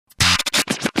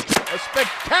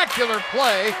spectacular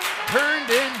play turned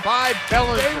in by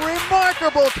Bellinger. A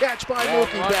remarkable catch by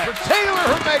Mookie Betts. For Taylor,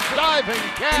 who makes diving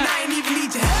catch. And I ain't even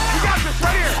need your help. You got this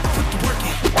right here. Put the work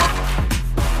in.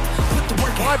 Put the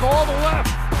work in. Fly ball to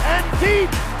left and deep.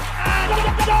 And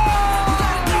goal!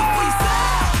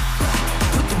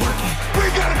 Put the work in. We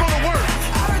gotta go to work.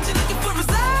 I heard you looking for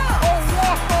results. A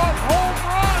walk-off home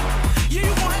run. Yeah,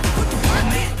 you gonna have to put the work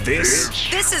in.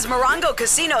 This is Morongo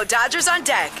Casino Dodgers on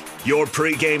Deck. Your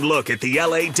pregame look at the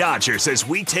LA Dodgers as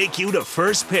we take you to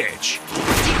first pitch.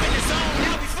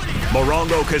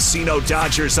 Morongo Casino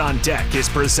Dodgers on Deck is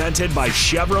presented by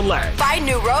Chevrolet, Find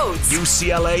new roads.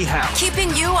 UCLA Health,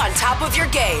 Keeping you on top of your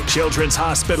game. Children's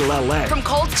Hospital LA, From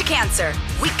colds to cancer,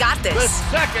 we got The this.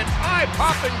 second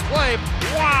eye-popping play.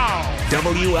 Wow.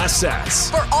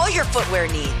 WSS, For all your footwear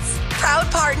needs. Proud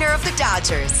partner of the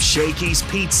Dodgers. Shakey's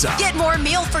Pizza, Get more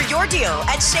meal for your deal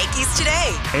at Shakey's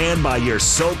today. and by your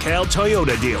SoCal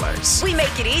Toyota dealers. We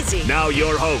make it easy. Now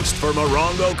your host for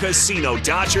Morongo Casino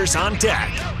Dodgers on Deck.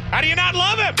 How do you not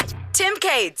love him? Tim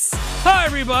Cates. Hi,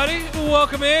 everybody.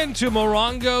 Welcome in to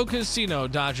Morongo Casino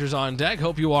Dodgers on Deck.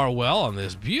 Hope you are well on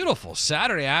this beautiful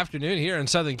Saturday afternoon here in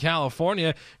Southern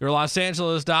California. Your Los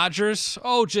Angeles Dodgers,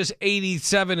 just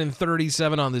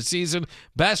 87-37 on the season.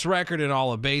 Best record in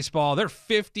all of baseball. They're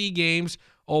 50 games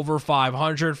over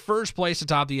 500. First place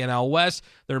atop the NL West.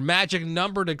 Their magic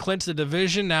number to clinch the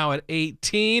division now at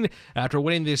 18. After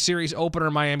winning the series opener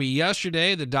in Miami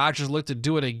yesterday, the Dodgers look to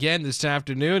do it again this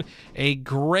afternoon. A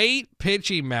great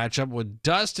pitching matchup with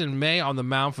Dustin May on the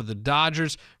mound for the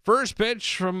Dodgers. First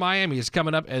pitch from Miami is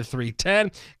coming up at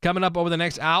 3:10. Coming up over the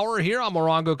next hour here on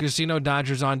Morongo Casino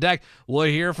Dodgers on Deck, we'll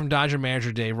hear from Dodger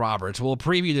manager Dave Roberts. We'll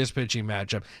preview this pitching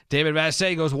matchup. David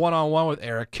Vassegh goes one-on-one with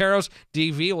Eric Karros.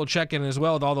 DV will check in as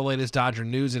well with all the latest Dodger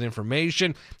news and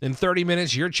information. In 30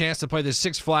 minutes, your chance to play the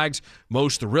Six Flags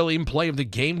Most Thrilling Play of the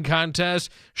Game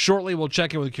contest. Shortly, we'll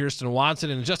check in with Kirsten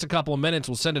Watson. In just a couple of minutes,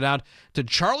 we'll send it out to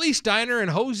Charlie Steiner and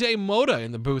Jose Mota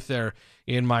in the booth there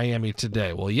in Miami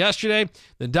today. Well, yesterday,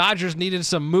 the Dodgers needed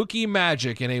some Mookie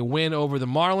magic in a win over the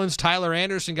Marlins. Tyler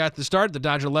Anderson got the start. The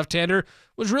Dodger left-hander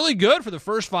was really good for the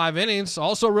first 5 innings.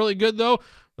 Also really good, though,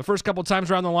 the first couple times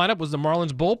around the lineup was the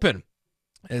Marlins bullpen.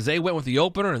 As they went with the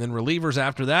opener and then relievers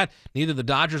after that, neither the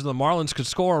Dodgers nor the Marlins could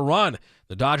score a run.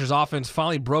 The Dodgers offense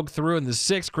finally broke through in the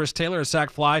 6th. Chris Taylor, a sac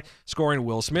fly, scoring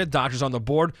Will Smith. Dodgers on the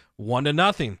board,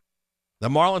 1-0. The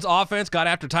Marlins offense got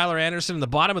after Tyler Anderson in the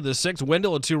bottom of the 6th.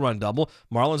 Wendell, a 2-run double.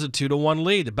 Marlins a 2-1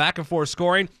 lead. The back-and-forth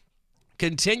scoring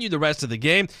continued the rest of the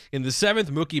game. In the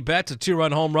 7th, Mookie Betts, a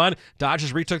 2-run home run.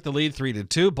 Dodgers retook the lead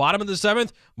 3-2. Bottom of the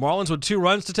 7th, Marlins with 2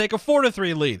 runs to take a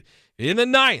 4-3 lead. In the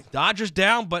 9th, Dodgers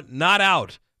down but not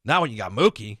out. Now when you got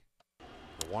Mookie.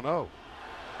 1-0.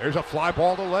 There's a fly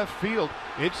ball to left field.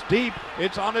 It's deep.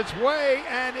 It's on its way,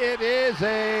 and it is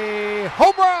a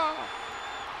home run.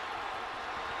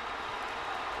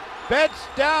 Betts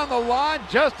down the line,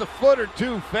 just a foot or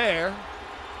two fair.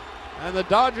 And the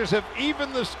Dodgers have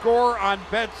evened the score on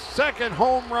Betts' second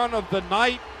home run of the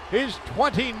night, his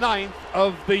 29th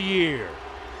of the year.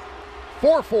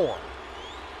 4-4.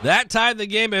 That tied the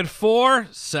game at 4.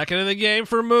 Second of the game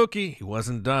for Mookie. He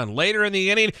wasn't done. Later in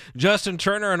the inning, Justin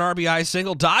Turner, an RBI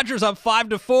single. Dodgers up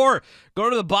 5-4. Go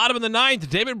to the bottom of the 9th.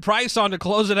 David Price on to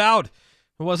close it out.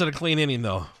 It wasn't a clean inning,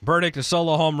 though. Burdick, a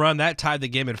solo home run. That tied the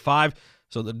game at 5.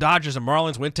 So the Dodgers and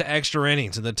Marlins went to extra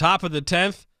innings. At the top of the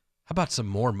 10th, how about some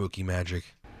more Mookie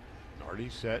magic? Already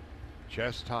set,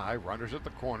 chest high, runners at the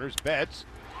corners. Betts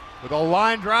with a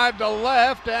line drive to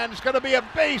left, and it's going to be a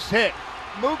base hit.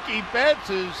 Mookie Betts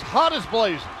is hot as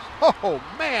blazes. Oh,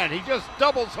 man, he just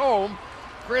doubles home.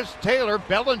 Chris Taylor,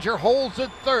 Bellinger holds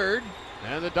at third,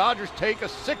 and the Dodgers take a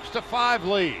 6-5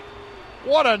 lead.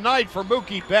 What a night for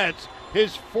Mookie Betts.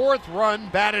 His 4th run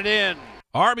batted in.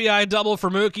 RBI double for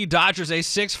Mookie. Dodgers a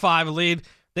 6-5 lead.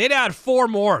 They'd add 4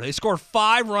 more. They scored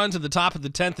 5 runs at the top of the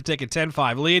 10th to take a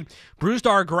 10-5 lead.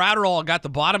 Brusdar Graterol got the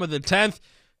bottom of the 10th.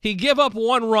 He gave up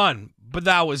 1 run, but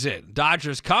that was it.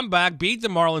 Dodgers come back, beat the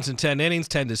Marlins in 10 innings,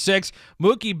 10-6.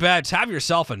 Mookie Betts, have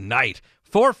yourself a night.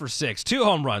 4 for 6, 2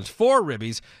 home runs, 4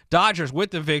 ribbies. Dodgers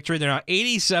with the victory. They're now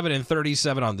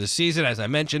 87-37 on this season. As I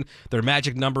mentioned, their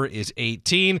magic number is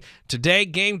 18. Today,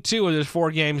 game 2 of this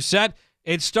 4-game set.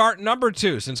 It's start number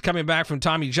 2 since coming back from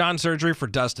Tommy John surgery for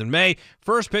Dustin May.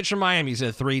 First pitch from Miami's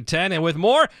at 3:10. And with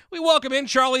more, we welcome in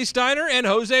Charlie Steiner and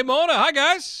Jose Mota. Hi,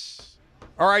 guys.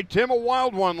 All right, Tim, a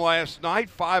wild one last night.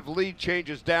 5 lead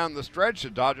changes down the stretch. The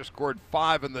Dodgers scored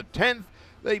 5 in the 10th.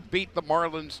 They beat the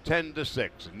Marlins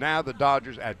 10-6. And now the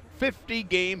Dodgers at 50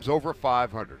 games over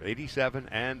 500,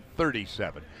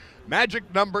 87-37.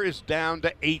 Magic number is down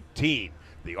to 18.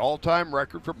 The all-time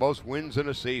record for most wins in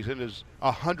a season is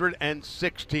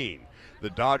 116. The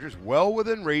Dodgers well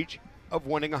within reach of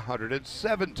winning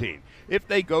 117 if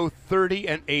they go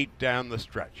 30-8 down the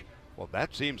stretch. Well,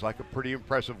 that seems like a pretty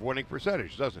impressive winning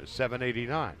percentage, doesn't it?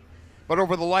 789. But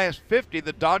over the last 50,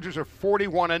 the Dodgers are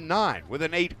 41-9 with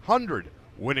an 800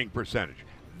 winning percentage.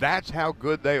 That's how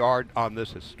good they are on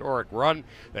this historic run.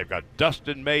 They've got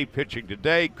Dustin May pitching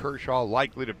today, Kershaw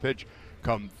likely to pitch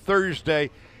come Thursday,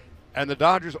 and the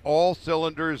Dodgers, all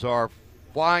cylinders are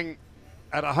flying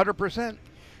at 100%.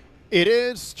 It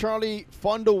is, Charlie,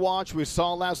 fun to watch. We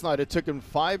saw last night it took him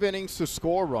 5 innings to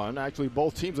score a run. Actually,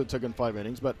 both teams had taken 5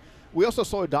 innings, but we also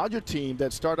saw a Dodger team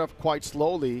that started off quite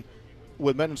slowly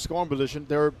with men in scoring position.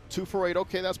 They were 2 for 8.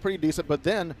 Okay, that's pretty decent, but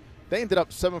then they ended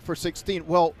up 7 for 16.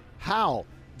 Well, how?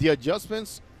 The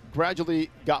adjustments gradually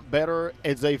got better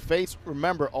as they faced,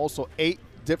 remember, also 8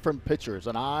 different pitchers.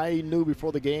 And I knew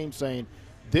before the game saying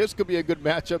this could be a good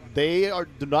matchup. They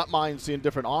do not mind seeing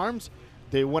different arms.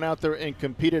 They went out there and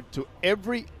competed to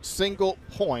every single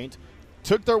point,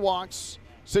 took their walks,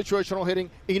 situational hitting.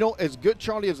 You know, as good,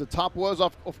 Charlie, as the top was,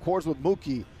 of course, with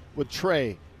Mookie, with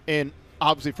Trey, and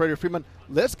obviously Freddie Freeman,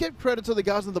 let's give credit to the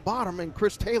guys at the bottom and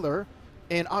Chris Taylor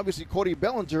and obviously Cody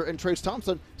Bellinger and Trace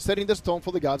Thompson setting the tone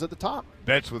for the guys at the top.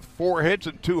 Betts with 4 hits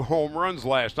and 2 home runs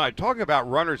last night. Talking about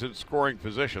runners in scoring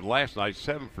position, last night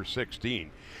 7 for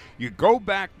 16. You go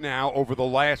back now over the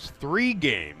last 3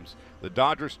 games, the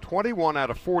Dodgers 21 out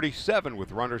of 47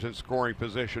 with runners in scoring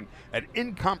position, an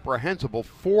incomprehensible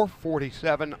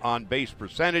 447 on base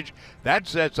percentage. That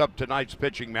sets up tonight's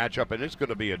pitching matchup, and it's going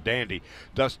to be a dandy.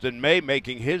 Dustin May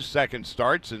making his second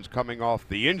start since coming off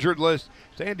the injured list.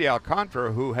 Sandy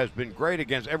Alcantara, who has been great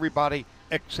against everybody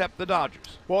except the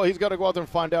Dodgers. Well, he's got to go out there and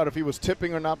find out if he was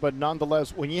tipping or not, but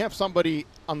nonetheless, when you have somebody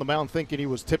on the mound thinking he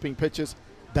was tipping pitches,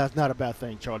 that's not a bad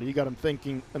thing, Charlie. You got him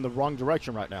thinking in the wrong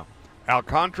direction right now.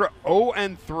 Alcantara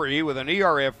 0-3 with an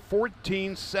ERA of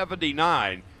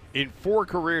 14.79 in 4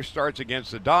 career starts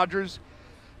against the Dodgers.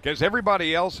 Against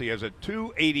everybody else, he has a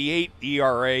 2.88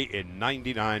 ERA in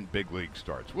 99 big league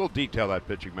starts. We'll detail that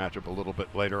pitching matchup a little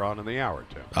bit later on in the hour,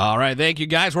 Tim. All right, thank you,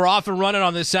 guys. We're off and running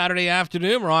on this Saturday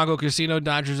afternoon. Morongo Casino,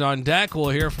 Dodgers on deck. We'll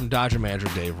hear from Dodger manager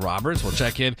Dave Roberts. We'll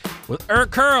check in with Eric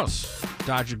Curls,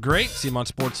 Dodger great. See him on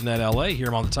Sportsnet LA. Hear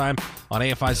him all the time on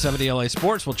AFI 70 LA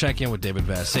Sports. We'll check in with David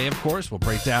Vassay, of course. We'll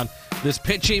break down this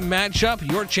pitching matchup,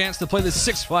 your chance to play the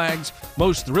Six Flags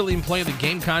Most Thrilling Play of the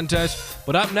Game contest.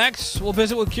 But up next, we'll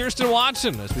visit with Kirsten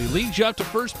Watson as we lead you up to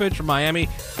first pitch from Miami,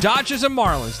 Dodgers and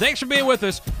Marlins. Thanks for being with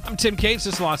us. I'm Tim Cates.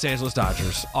 This is Los Angeles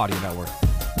Dodgers Audio Network.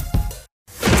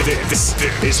 This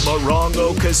is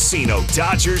Morongo Casino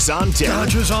Dodgers on deck.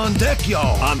 Dodgers on deck,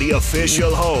 y'all. On the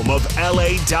official home of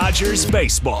LA Dodgers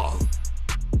baseball.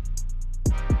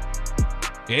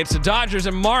 It's the Dodgers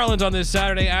and Marlins on this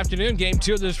Saturday afternoon. Game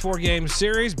 2 of this 4-game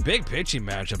series. Big pitching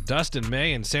matchup. Dustin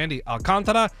May and Sandy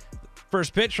Alcantara.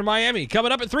 First pitch from Miami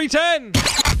coming up at 3:10.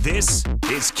 This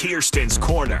is Kirsten's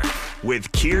Corner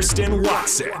with Kirsten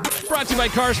Watson. Brought to you by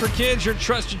Cars for Kids, your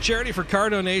trusted charity for car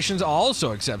donations.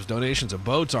 Also accepts donations of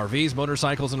boats, RVs,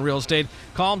 motorcycles, and real estate.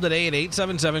 Call them today at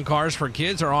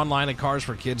 877-CARS-FOR-KIDS or online at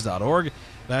carsforkids.org.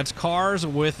 That's Cars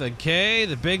with a K.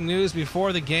 The big news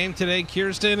before the game today,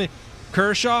 Kirsten,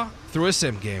 Kershaw threw a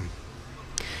sim game.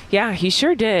 Yeah, he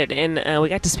sure did, and we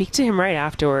got to speak to him right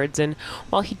afterwards. And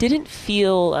while he didn't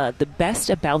feel the best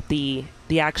about the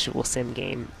actual sim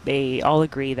game, they all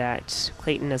agree that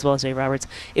Clayton, as well as Dave Roberts,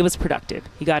 it was productive.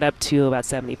 He got up to about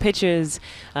 70 pitches,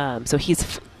 so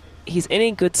he's in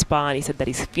a good spot. He said that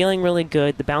he's feeling really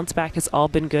good. The bounce back has all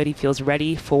been good. He feels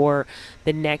ready for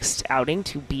the next outing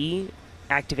to be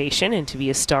activation and to be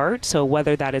a start. So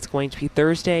whether that is going to be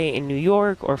Thursday in New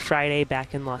York or Friday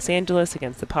back in Los Angeles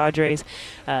against the Padres,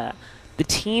 the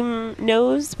team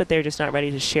knows, but they're just not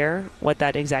ready to share what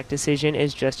that exact decision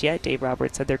is just yet. Dave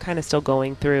Roberts said they're kind of still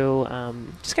going through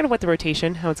just kind of what the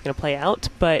rotation, how it's going to play out.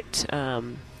 But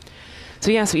so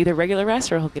either regular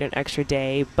rest or he'll get an extra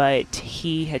day. But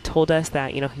he had told us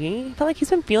that, he felt like he's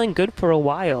been feeling good for a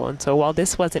while. And so while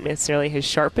this wasn't necessarily his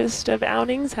sharpest of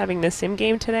outings, having this sim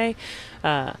game today,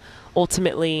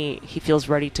 ultimately he feels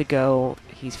ready to go.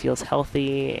 He feels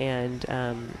healthy, and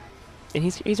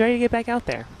he's ready to get back out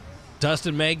there.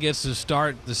 Dustin May gets to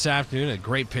start this afternoon. A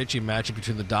great pitching matchup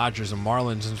between the Dodgers and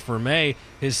Marlins. And for May,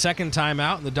 his second time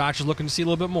out, and the Dodgers looking to see a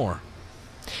little bit more.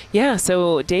 Yeah,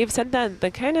 so Dave said that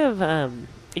the kind of, I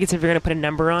guess if you're going to put a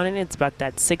number on it, it's about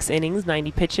that 6 innings,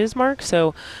 90 pitches mark.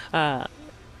 So I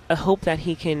hope that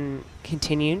he can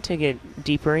continue to get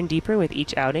deeper and deeper with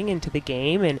each outing into the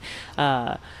game.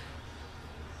 And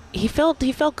he felt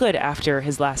good after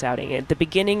his last outing. At the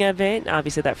beginning of it,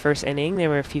 obviously that first inning, there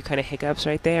were a few kind of hiccups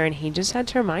right there, and he just had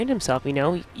to remind himself,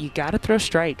 you got to throw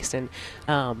strikes. And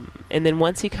then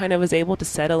once he kind of was able to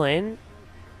settle in,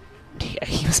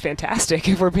 he was fantastic,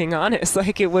 if we're being honest.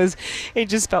 Like, it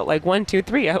just felt like 1, 2,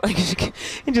 3.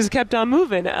 It just kept on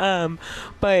moving.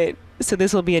 But so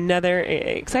this will be another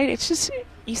exciting. It's just,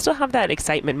 you still have that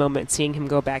excitement moment seeing him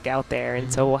go back out there,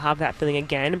 and so we'll have that feeling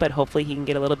again, but hopefully he can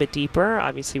get a little bit deeper,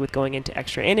 obviously with going into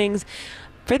extra innings.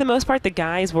 For the most part, the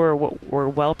guys were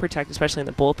well protected, especially in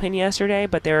the bullpen yesterday,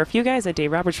 but there are a few guys that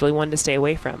Dave Roberts really wanted to stay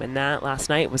away from, and that last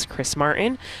night was Chris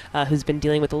Martin, who's been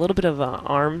dealing with a little bit of an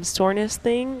arm soreness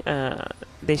thing.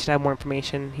 They should have more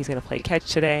information. He's going to play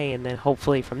catch today, and then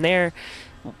hopefully from there,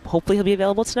 hopefully he'll be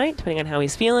available tonight, depending on how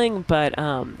he's feeling. But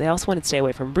they also wanted to stay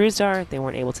away from Brusdar. They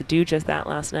weren't able to do just that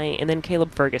last night. And then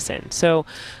Caleb Ferguson. So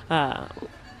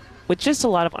with just a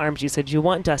lot of arms usage, you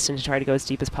want Dustin to try to go as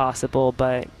deep as possible.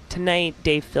 But tonight,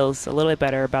 Dave feels a little bit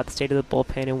better about the state of the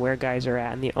bullpen and where guys are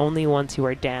at. And the only ones who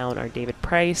are down are David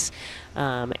Price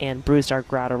and Brusdar,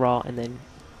 Graterol, and then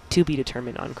to be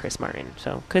determined on Chris Martin.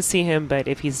 So could see him, but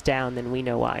if he's down, then we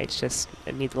know why. It's just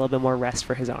it needs a little bit more rest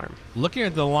for his arm. Looking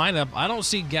at the lineup, I don't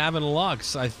see Gavin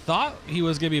Lux. I thought he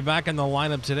was going to be back in the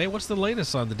lineup today. What's the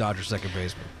latest on the Dodgers second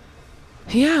baseman?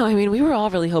 Yeah, I mean, we were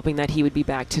all really hoping that he would be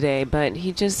back today, but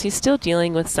he's still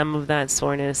dealing with some of that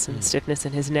soreness and stiffness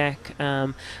in his neck.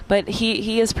 But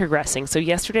he is progressing. So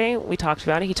yesterday, we talked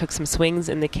about it. He took some swings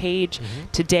in the cage.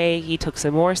 Today, he took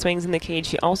some more swings in the cage.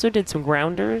 He also did some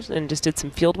grounders and just did some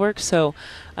field work. So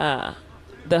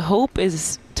the hope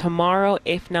is tomorrow,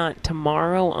 if not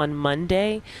tomorrow on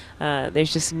Monday.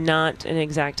 There's just not an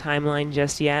exact timeline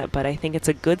just yet, but I think it's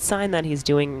a good sign that he's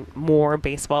doing more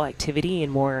baseball activity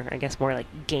and more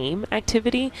like game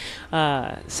activity.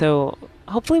 So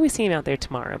hopefully we see him out there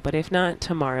tomorrow, but if not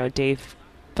tomorrow, Dave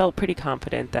felt pretty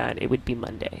confident that it would be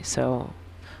Monday. So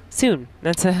soon.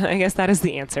 I guess that is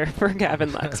the answer for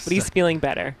Gavin Lux, but he's feeling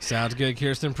better. Sounds good,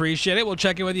 Kirsten. Appreciate it. We'll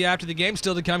check in with you after the game.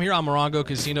 Still to come here on Morongo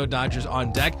Casino, Dodgers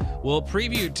on Deck. We'll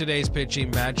preview today's pitching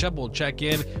matchup. We'll check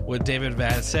in with David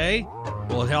Vassegh.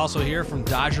 We'll also hear from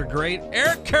Dodger great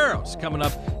Eric Karros coming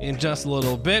up in just a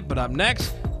little bit. But up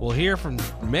next, we'll hear from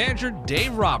manager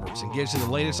Dave Roberts and get you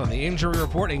the latest on the injury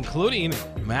report, including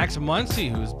Max Muncy,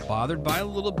 who's bothered by a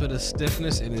little bit of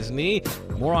stiffness in his knee.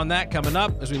 More on that coming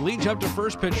up as we lead you up to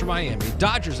first pitch for Miami.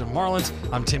 Dodgers and Marlins.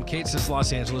 I'm Tim Cates, this is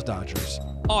Los Angeles Dodgers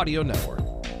Audio Network.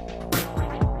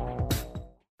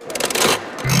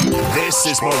 This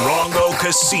is Morongo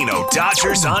Casino,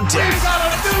 Dodgers on Deck. We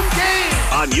got a new game!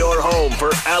 On your home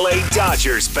for LA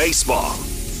Dodgers baseball.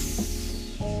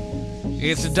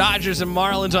 It's the Dodgers and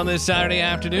Marlins on this Saturday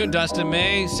afternoon. Dustin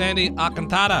May, Sandy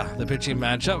Alcantara, the pitching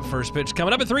matchup. First pitch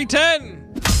coming up at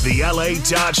 3:10. The LA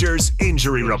Dodgers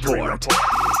Injury Report.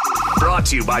 Brought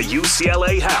to you by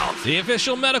UCLA Health. The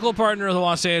official medical partner of the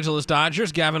Los Angeles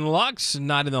Dodgers, Gavin Lux,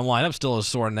 not in the lineup, still a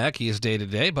sore neck. He is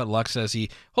day-to-day, but Lux says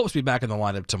he hopes to be back in the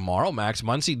lineup tomorrow. Max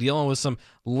Muncy dealing with some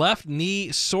left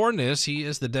knee soreness. He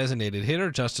is the designated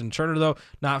hitter. Justin Turner, though,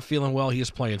 not feeling well. He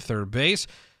is playing third base.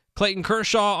 Clayton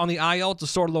Kershaw on the IL with the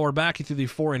sore lower back. He threw the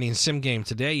 4-inning sim game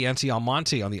today. Yancy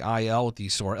Almonte on the IL with the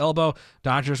sore elbow.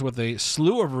 Dodgers with a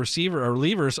slew of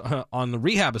relievers on the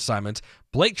rehab assignments.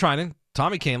 Blake Trinan,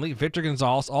 Tommy Kahnle, Victor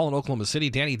Gonzalez, all in Oklahoma City.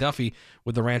 Danny Duffy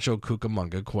with the Rancho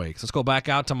Cucamonga Quakes. Let's go back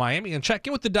out to Miami and check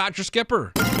in with the Dodger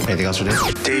skipper. Anything else for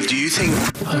Dave? Dave, do you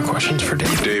think... Other questions for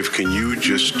Dave? Dave, can you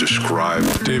just describe...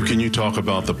 Dave, can you talk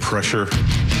about the pressure?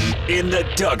 In the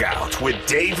Dugout with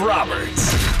Dave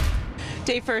Roberts.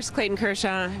 Day first, Clayton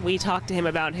Kershaw. We talked to him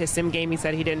about his sim game. He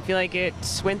said he didn't feel like it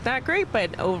went that great,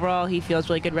 but overall he feels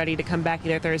really good, ready to come back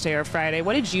either Thursday or Friday.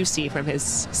 What did you see from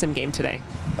his sim game today?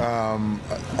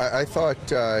 I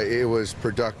thought it was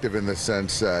productive in the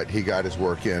sense that he got his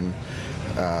work in.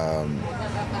 I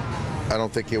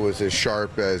don't think it was as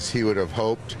sharp as he would have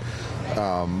hoped,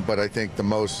 but I think the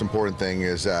most important thing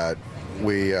is that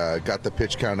we got the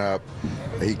pitch count up.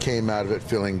 He came out of it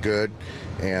feeling good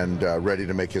and ready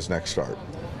to make his next start.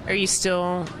 Are you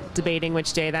still debating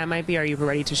which day that might be? Are you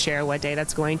ready to share what day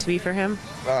that's going to be for him?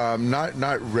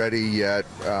 Not ready yet.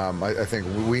 I think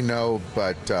we know,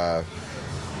 but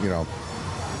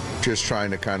just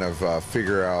trying to kind of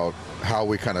figure out how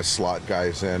we kind of slot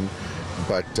guys in.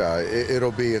 But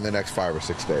it'll be in the next 5 or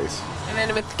 6 days. And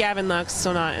then with Gavin Lux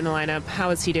still not in the lineup, how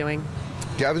is he doing?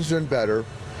 Gavin's doing better.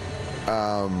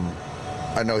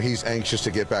 I know he's anxious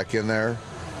to get back in there.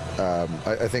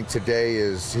 I think today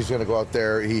he's going to go out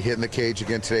there. He hit in the cage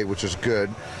again today, which is good.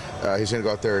 He's going to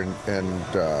go out there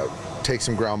and take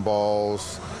some ground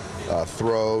balls,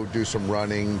 throw, do some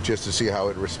running just to see how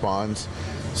it responds.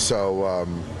 So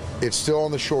it's still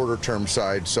on the shorter term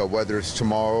side. So whether it's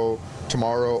tomorrow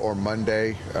or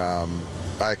Monday,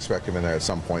 I expect him in there at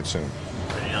some point soon.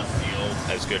 Did he not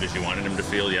feel as good as you wanted him to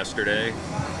feel yesterday?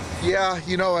 Yeah,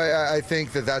 I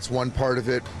think that's one part of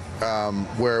it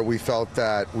where we felt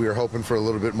that we were hoping for a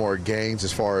little bit more gains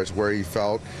as far as where he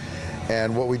felt.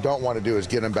 And what we don't want to do is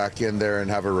get him back in there and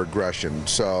have a regression.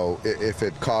 So if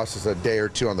it costs us a day or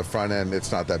two on the front end,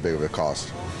 it's not that big of a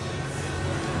cost.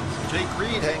 Jake Reed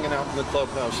hanging out in the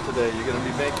clubhouse today. You going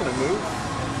to be making a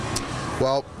move?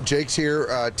 Well, Jake's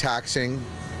here taxing,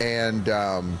 and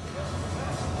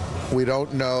we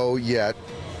don't know yet,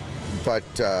 but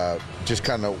just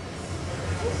kind of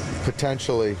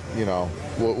potentially,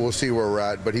 we'll see where we're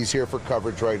at. But he's here for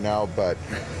coverage right now, but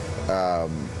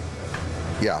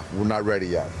yeah, we're not ready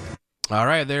yet. All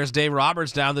right, there's Dave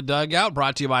Roberts down the dugout,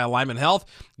 brought to you by Alignment Health.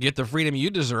 Get the freedom you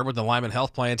deserve with Alignment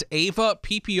Health Plan's AVA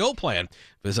PPO plan.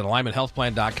 Visit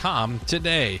alignmenthealthplan.com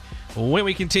today. When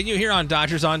we continue here on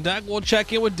Dodgers on Deck, we'll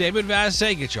check in with David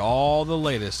Vassegh, get you all the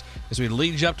latest as we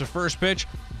lead you up to first pitch.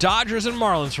 Dodgers and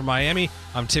Marlins from Miami.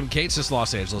 I'm Tim Cates, this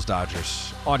Los Angeles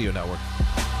Dodgers Audio Network.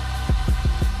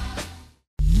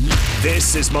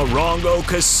 This is Morongo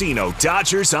Casino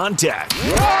Dodgers on Deck.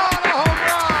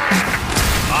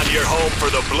 On your home for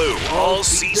the blue all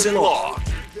season long.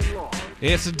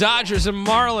 It's the Dodgers and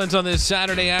Marlins on this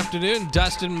Saturday afternoon.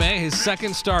 Dustin May, his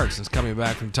second start since coming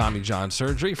back from Tommy John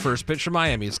surgery. First pitch from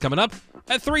Miami. It's coming up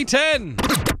at 3:10.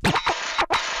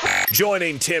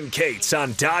 Joining Tim Cates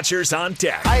on Dodgers on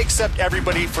Deck. I accept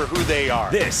everybody for who they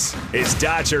are. This is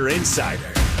Dodger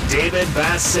Insider David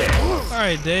Vassegh. All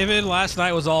right, David, last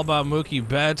night was all about Mookie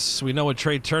Betts. We know what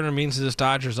Trey Turner means to this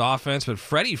Dodgers offense, but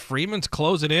Freddie Freeman's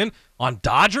closing in on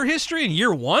Dodger history in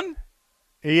year one?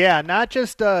 Yeah, not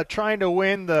just trying to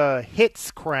win the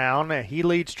hits crown. He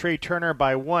leads Trey Turner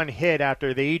by one hit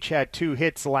after they each had 2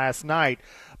 hits last night.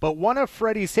 But one of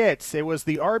Freddie's hits, it was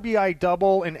the RBI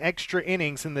double in extra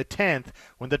innings in the 10th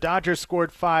when the Dodgers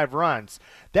scored 5 runs.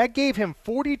 That gave him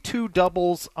 42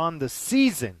 doubles on the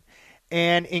season.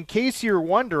 And in case you're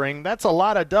wondering, that's a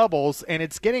lot of doubles, and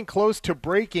it's getting close to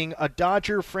breaking a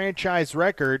Dodger franchise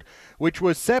record, which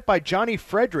was set by Johnny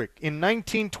Frederick in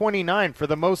 1929 for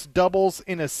the most doubles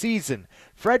in a season.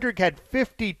 Frederick had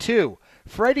 52.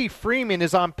 Freddie Freeman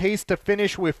is on pace to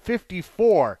finish with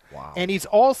 54. Wow. And he's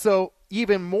also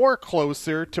even more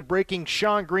closer to breaking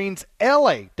Sean Green's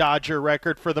LA Dodger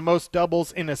record for the most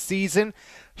doubles in a season.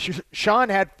 Sean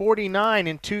had 49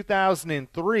 in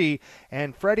 2003,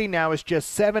 and Freddie now is just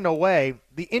 7 away.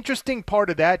 The interesting part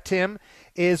of that, Tim,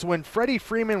 is when Freddie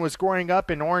Freeman was growing up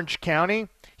in Orange County,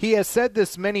 he has said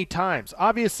this many times.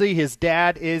 Obviously, his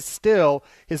dad is still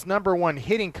his number one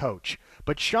hitting coach,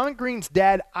 but Sean Green's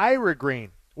dad, Ira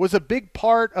Green, was a big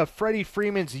part of Freddie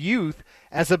Freeman's youth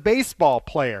as a baseball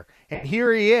player. And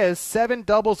here he is, 7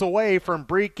 doubles away from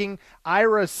breaking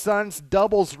Ira's son's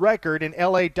doubles record in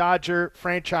LA Dodger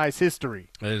franchise history.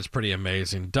 It is pretty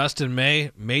amazing. Dustin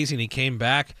May, amazing he came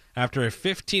back after a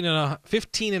 15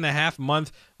 and a half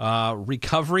month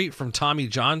recovery from Tommy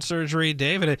John surgery.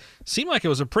 David, it seemed like it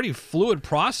was a pretty fluid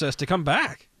process to come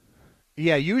back.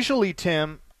 Yeah, usually,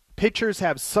 Tim, pitchers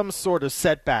have some sort of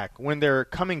setback when they're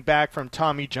coming back from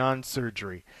Tommy John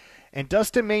surgery. And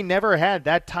Dustin May never had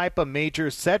that type of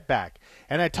major setback.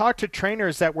 And I talked to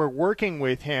trainers that were working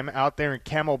with him out there in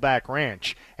Camelback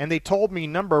Ranch, and they told me,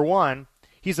 number one,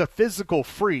 he's a physical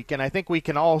freak, and I think we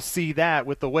can all see that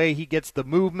with the way he gets the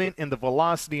movement and the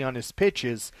velocity on his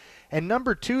pitches. And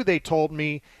number two, they told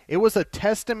me, it was a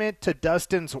testament to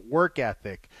Dustin's work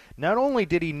ethic. Not only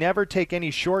did he never take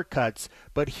any shortcuts,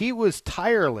 but he was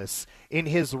tireless in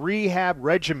his rehab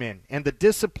regimen and the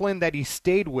discipline that he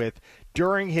stayed with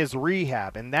during his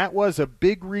rehab. And that was a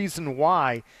big reason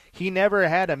why he never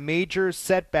had a major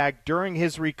setback during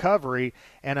his recovery,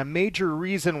 and a major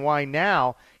reason why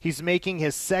now he's making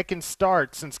his second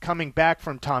start since coming back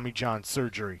from Tommy John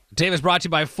surgery. Dave is brought to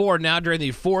you by Ford. Now during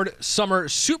the Ford Summer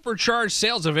Supercharged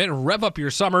Sales Event, rev up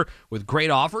your summer with great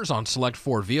offers on select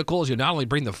Ford vehicles. You'll not only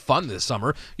bring the fun this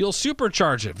summer, you'll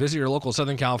supercharge it. Visit your local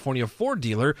Southern California Ford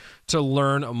dealer to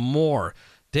learn more.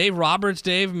 Dave Roberts,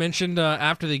 Dave, mentioned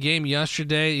after the game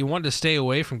yesterday he wanted to stay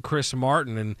away from Chris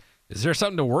Martin. And is there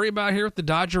something to worry about here with the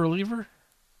Dodger reliever?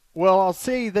 Well, I'll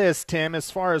say this, Tim, as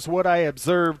far as what I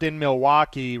observed in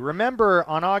Milwaukee. Remember,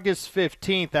 on August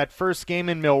 15th, that first game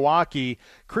in Milwaukee,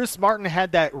 Chris Martin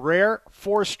had that rare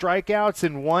 4 strikeouts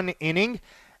in 1 inning.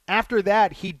 After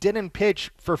that, he didn't pitch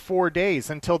for 4 days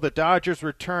until the Dodgers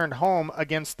returned home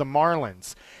against the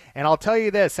Marlins. And I'll tell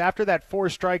you this, after that 4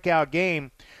 strikeout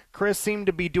game, Chris seemed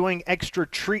to be doing extra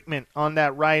treatment on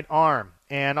that right arm.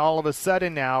 and all of a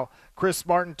sudden now Chris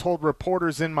Martin told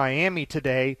reporters in Miami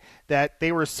today that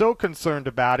they were so concerned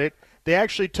about it, they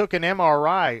actually took an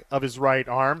MRI of his right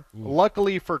arm.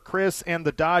 Luckily for Chris and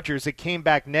the Dodgers, it came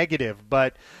back negative,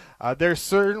 but there's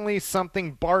certainly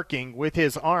something barking with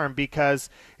his arm because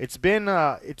it's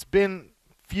been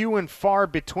few and far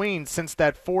between since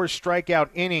that 4 strikeout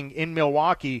inning in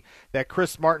Milwaukee that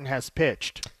Chris Martin has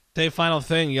pitched. Dave, final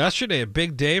thing. Yesterday, a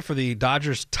big day for the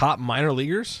Dodgers' top minor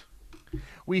leaguers.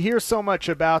 We hear so much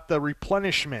about the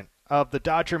replenishment of the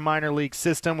Dodger minor league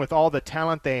system with all the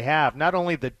talent they have, not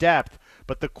only the depth,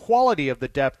 but the quality of the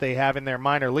depth they have in their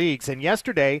minor leagues. And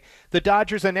yesterday, the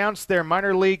Dodgers announced their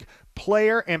minor league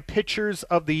player and pitchers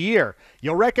of the year.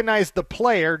 You'll recognize the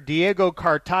player, Diego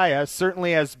Cartaya,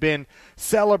 certainly has been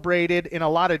celebrated in a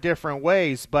lot of different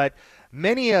ways, but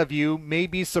many of you may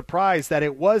be surprised that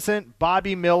it wasn't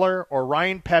Bobby Miller or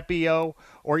Ryan Pepio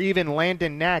or even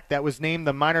Landon Knack that was named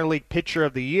the minor league pitcher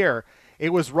of the year.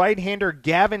 It was right-hander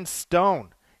Gavin Stone.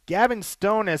 Gavin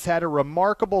Stone has had a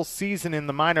remarkable season in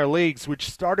the minor leagues, which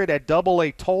started at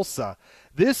Double-A Tulsa.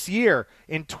 This year,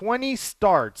 in 20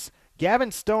 starts,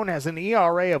 Gavin Stone has an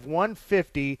ERA of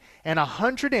 1.50 and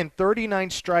 139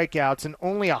 strikeouts and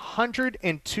only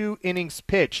 102 innings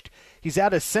pitched. He's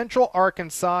out of Central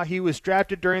Arkansas. He was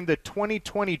drafted during the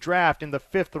 2020 draft in the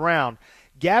 5th round.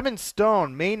 Gavin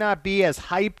Stone may not be as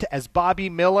hyped as Bobby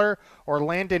Miller or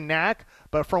Landon Knack,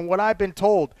 but from what I've been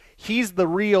told, he's the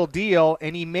real deal,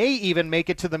 and he may even make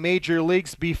it to the major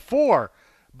leagues before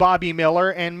Bobby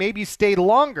Miller and maybe stay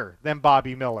longer than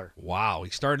Bobby Miller. Wow,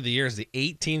 he started the year as the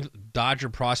 18th Dodger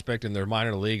prospect in their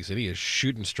minor leagues, and he is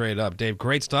shooting straight up. Dave,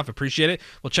 great stuff. Appreciate it.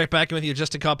 We'll check back in with you in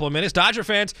just a couple of minutes. Dodger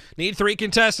fans need 3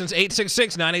 contestants.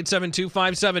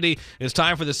 866-987-2570. It's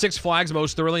time for the Six Flags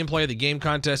Most Thrilling Play of the Game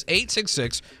contest.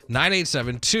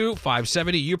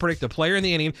 866-987-2570. You predict the player in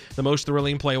the inning. The most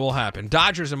thrilling play will happen.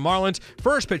 Dodgers and Marlins.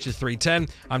 First pitch is 3:10.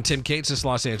 I'm Tim Cates. This is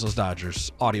Los Angeles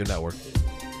Dodgers Audio Network.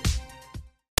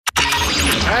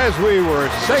 As we were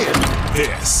saying,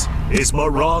 this is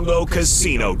Morongo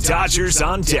Casino Dodgers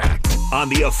on Deck on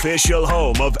the official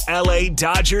home of LA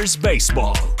Dodgers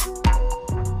baseball.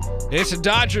 It's the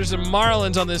Dodgers and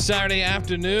Marlins on this Saturday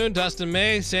afternoon. Dustin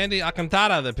May, Sandy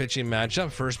Alcantara, the pitching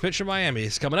matchup. First pitch for Miami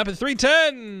is coming up at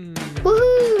 3:10.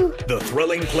 Woohoo! The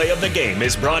thrilling play of the game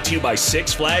is brought to you by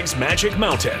Six Flags Magic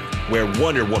Mountain, where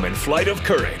Wonder Woman Flight of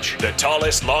Courage, the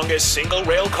tallest, longest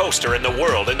single-rail coaster in the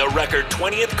world and the record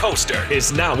 20th coaster,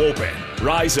 is now open.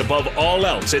 Rise above all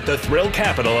else at the thrill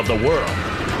capital of the world.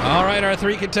 All right, our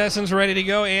 3 contestants ready to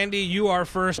go. Andy, you are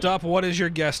first up. What is your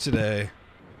guess today?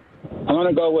 I'm going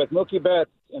to go with Mookie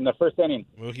Betts in the first inning.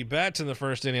 Mookie Betts in the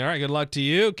first inning. All right, good luck to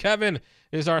you. Kevin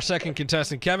is our second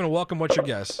contestant. Kevin, welcome. What's your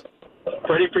guess?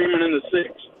 Freddie Freeman in the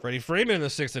 6th. Freddie Freeman in the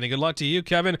 6th inning. Good luck to you,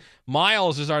 Kevin.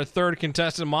 Miles is our third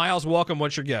contestant. Miles, welcome.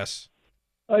 What's your guess?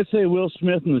 I'd say Will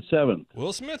Smith in the 7th.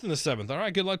 Will Smith in the 7th. All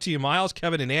right, good luck to you, Miles,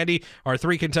 Kevin, and Andy, our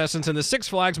 3 contestants in the Six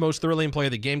Flags Most Thrilling Play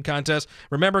of the Game contest.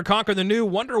 Remember, conquer the new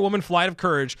Wonder Woman Flight of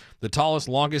Courage, the tallest,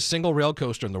 longest single-rail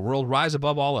coaster in the world. Rise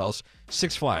above all else.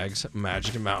 Six Flags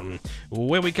Magic Mountain.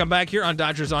 When we come back here on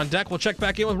Dodgers on Deck, we'll check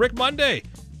back in with Rick Monday.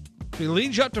 He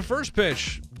leads you up to first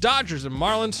pitch. Dodgers and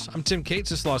Marlins. I'm Tim Cates.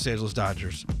 This is Los Angeles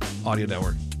Dodgers Audio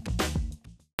Network.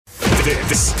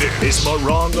 This is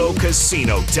Morongo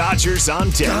Casino Dodgers on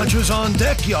Deck. Dodgers on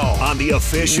deck, y'all. On the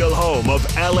official home of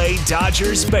LA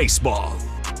Dodgers baseball.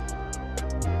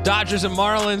 Dodgers and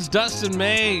Marlins. Dustin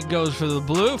May goes for the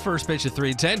blue. First pitch at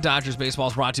 3:10. Dodgers baseball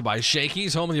is brought to you by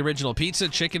Shakey's, home of the original pizza,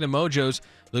 chicken, and Mojo's.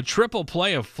 The triple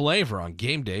play of flavor on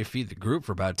game day. Feed the group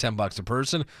for about $10 a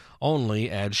person,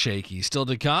 only at Shakey's. Still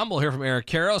to come, we'll hear from Eric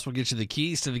Karros. We'll get you the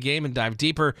keys to the game and dive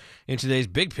deeper into today's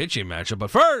big pitching matchup.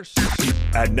 But first...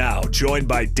 And now, joined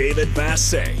by David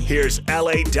Massey, here's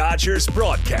LA Dodgers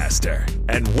broadcaster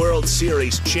and World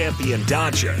Series champion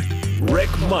Dodger, Rick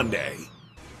Monday.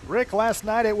 Rick, last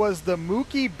night it was the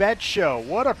Mookie Betts show.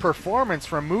 What a performance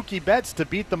from Mookie Betts to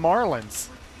beat the Marlins.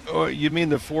 Oh, you mean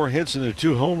the 4 hits and the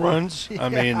 2 home runs? Yeah.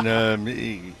 I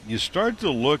mean, you start to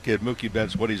look at Mookie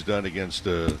Betts, what he's done against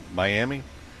Miami.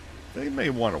 They may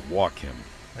want to walk him.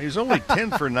 He's only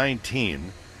 10 for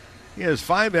 19. He has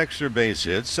 5 extra base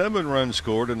hits, 7 runs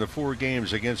scored in the 4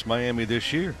 games against Miami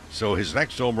this year. So his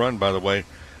next home run, by the way,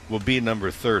 will be number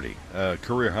 30,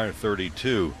 career high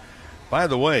 32. By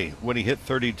the way, when he hit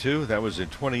 32, that was in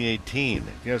 2018.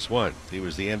 Guess what? He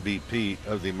was the MVP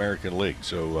of the American League.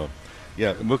 So,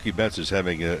 yeah, Mookie Betts is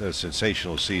having a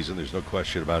sensational season. There's no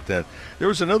question about that. There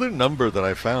was another number that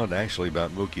I found actually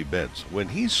about Mookie Betts. When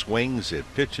he swings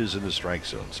at pitches in the strike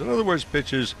zone, so in other words,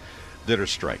 pitches that are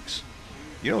strikes.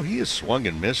 You know, he has swung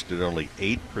and missed at only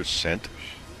 8%.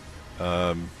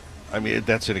 I mean,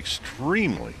 that's an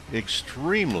extremely,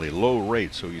 extremely low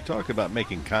rate. So you talk about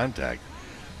making contact.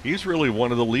 He's really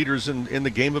one of the leaders in the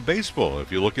game of baseball.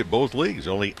 If you look at both leagues,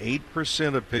 only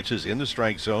 8% of pitches in the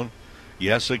strike zone.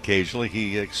 Yes, occasionally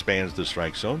he expands the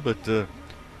strike zone, but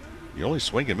you only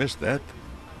swing and miss that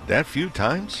few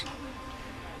times.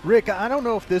 Rick, I don't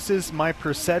know if this is my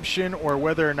perception or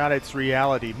whether or not it's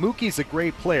reality. Mookie's a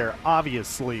great player,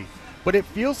 obviously, but it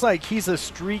feels like he's a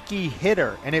streaky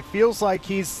hitter, and it feels like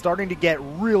he's starting to get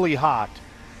really hot.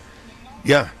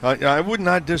 Yeah, I would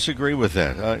not disagree with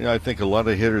that. I think a lot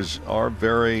of hitters are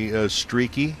very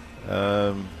streaky.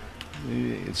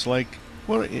 It's like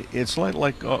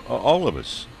all of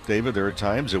us, David. There are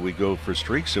times that we go for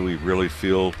streaks and we really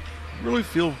feel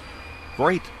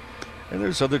great. And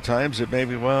there's other times that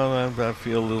maybe, I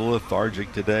feel a little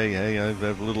lethargic today. Hey, I'm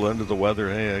a little under the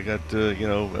weather. Hey, I got,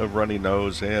 a runny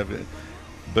nose. Hey,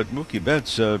 but Mookie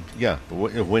Betts,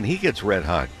 when he gets red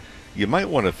hot, you might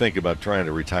want to think about trying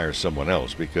to retire someone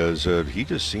else because he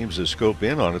just seems to scope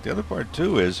in on it. The other part,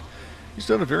 too, is he's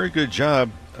done a very good job,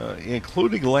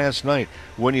 including last night.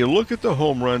 When you look at the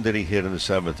home run that he hit in the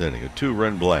 7th inning, a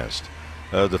 2-run blast,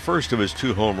 the first of his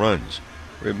 2 home runs,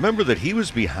 remember that he was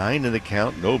behind in the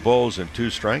count, no balls and 2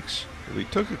 strikes. He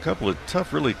took a couple of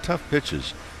really tough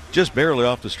pitches, just barely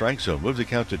off the strike zone, moved the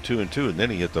count to 2-2, and then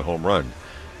he hit the home run.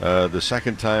 The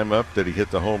second time up that he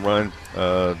hit the home run,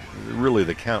 really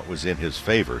the count was in his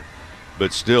favor.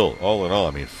 But still, all in all,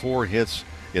 I mean, 4 hits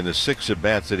in the 6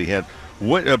 at-bats that he had.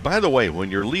 By the way, when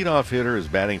your leadoff hitter is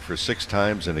batting for 6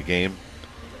 times in a game,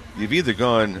 you've either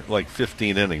gone like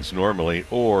 15 innings normally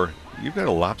or you've got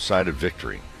a lopsided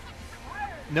victory.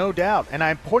 No doubt. And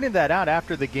I pointed that out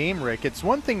after the game, Rick. It's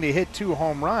one thing to hit 2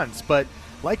 home runs, but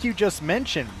like you just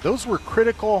mentioned, those were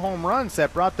critical home runs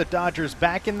that brought the Dodgers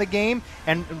back in the game,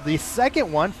 and the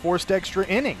second one forced extra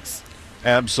innings.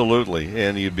 Absolutely.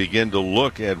 And you begin to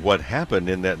look at what happened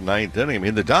in that 9th inning. I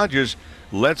mean, the Dodgers,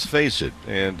 let's face it,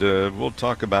 and we'll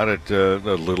talk about it a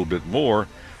little bit more,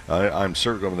 I'm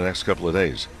certain, over the next couple of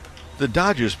days. The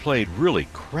Dodgers played really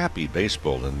crappy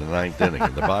baseball in the 9th inning,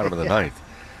 in the bottom of the 9th.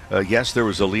 Yes, there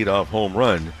was a leadoff home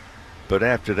run, but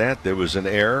after that there was an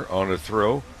error on a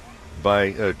throw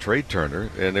by Trey Turner,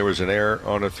 and there was an error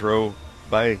on a throw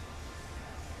by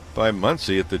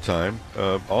Muncy at the time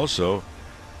also.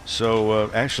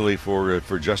 So actually for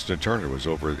Justin Turner was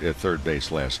over at third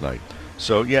base last night.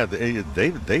 So yeah,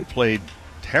 they played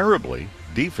terribly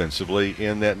defensively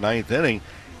in that 9th inning,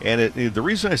 and the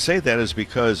reason I say that is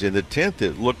because in the 10th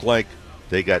it looked like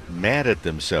they got mad at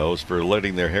themselves for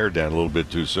letting their hair down a little bit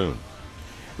too soon.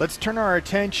 Let's turn our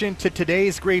attention to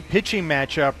today's great pitching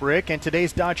matchup, Rick. And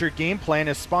today's Dodger game plan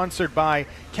is sponsored by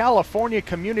California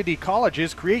Community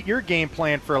Colleges. Create your game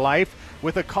plan for life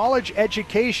with a college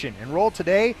education. Enroll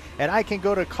today at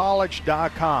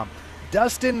icangotocollege.com.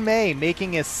 Dustin May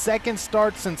making his 2nd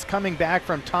start since coming back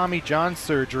from Tommy John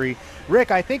surgery.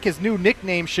 Rick, I think his new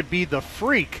nickname should be The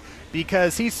Freak,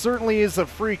 because he certainly is a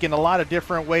freak in a lot of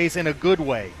different ways, in a good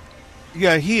way.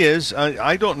 Yeah, he is.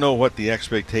 I don't know what the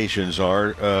expectations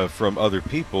are from other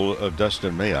people of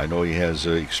Dustin May. I know he has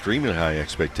extremely high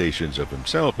expectations of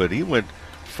himself, but he went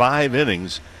 5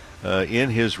 innings in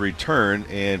his return,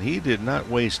 and he did not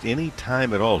waste any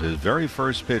time at all. His very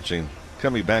first pitching,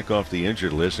 coming back off the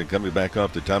injured list and coming back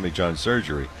off the Tommy John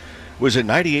surgery, was at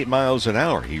 98 miles an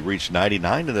hour. He reached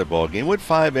 99 in that ball game. Went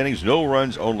 5 innings, no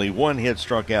runs, only 1 hit,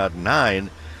 struck out 9.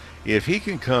 If he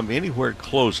can come anywhere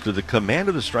close to the command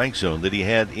of the strike zone that he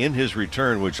had in his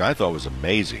return, which I thought was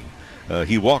amazing,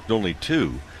 he walked only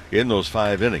 2 in those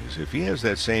 5 innings. If he has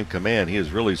that same command, he is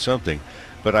really something.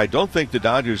 But I don't think the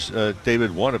Dodgers,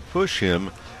 David, want to push him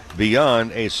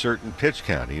beyond a certain pitch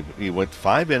count. He went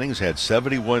 5 innings, had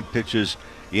 71 pitches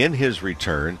in his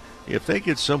return. If they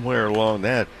get somewhere along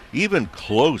that, even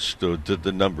close to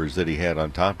the numbers that he had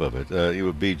on top of it, it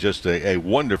would be just a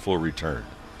wonderful return.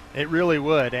 It really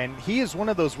would, and he is one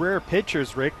of those rare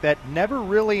pitchers, Rick, that never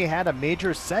really had a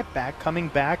major setback coming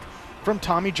back from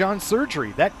Tommy John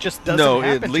surgery. That just doesn't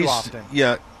happen too often.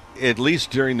 Yeah, at least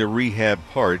during the rehab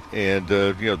part, and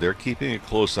they're keeping a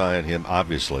close eye on him,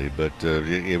 obviously, but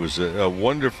it was a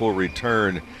wonderful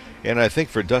return. And I think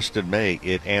for Dustin May,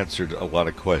 it answered a lot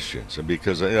of questions. And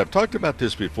because I've talked about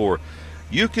this before,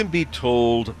 you can be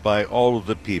told by all of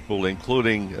the people,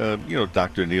 including,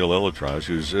 Dr. Neil Elatraj,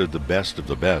 who's the best of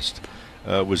the best,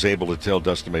 was able to tell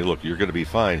Dustin May, look, you're going to be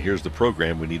fine. Here's the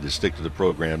program. We need to stick to the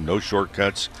program. No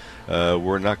shortcuts.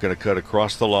 We're not going to cut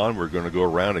across the lawn. We're going to go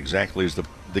around exactly as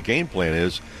the game plan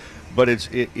is. But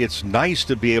it's nice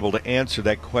to be able to answer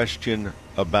that question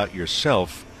about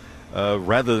yourself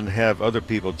rather than have other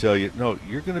people tell you, no,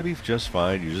 you're going to be just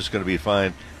fine. You're just going to be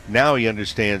fine. Now he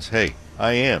understands, hey,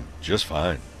 I am just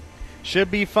fine.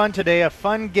 Should be fun today. A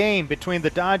fun game between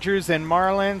the Dodgers and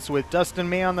Marlins with Dustin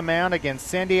May on the mound against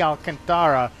Sandy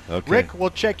Alcantara. Okay. Rick, we'll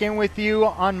check in with you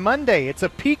on Monday. It's a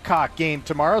Peacock game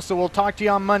tomorrow, so we'll talk to you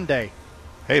on Monday.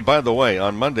 Hey, by the way,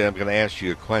 on Monday I'm going to ask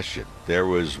you a question. There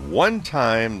was one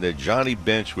time that Johnny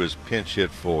Bench was pinch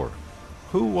hit for.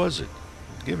 Who was it?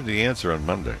 Give me the answer on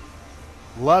Monday.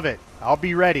 Love it. I'll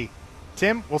be ready.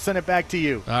 Tim, we'll send it back to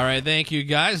you. All right, thank you,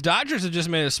 guys. Dodgers have just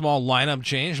made a small lineup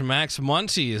change. Max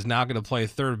Muncy is now going to play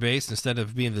third base instead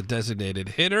of being the designated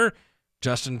hitter.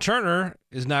 Justin Turner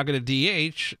is now going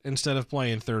to DH instead of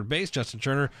playing third base. Justin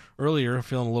Turner earlier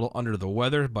feeling a little under the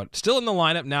weather, but still in the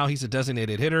lineup. Now he's a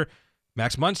designated hitter.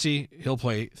 Max Muncy, he'll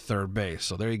play third base.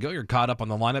 So there you go. You're caught up on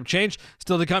the lineup change.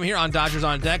 Still to come here on Dodgers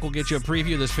on Deck. We'll get you a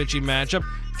preview of this pitching matchup.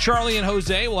 Charlie and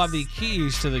Jose will have the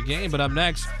keys to the game. But up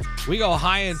next, we go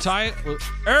high and tight with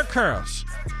Eric Karros.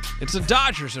 It's the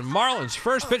Dodgers and Marlins.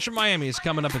 First pitch in Miami is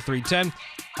coming up at 3:10.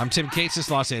 I'm Tim Cates,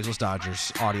 Los Angeles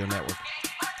Dodgers Audio Network.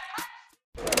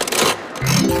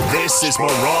 This is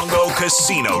Morongo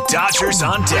Casino Dodgers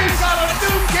on Deck. We got a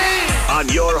new game. On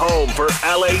your home for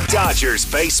LA Dodgers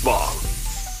baseball.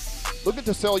 Looking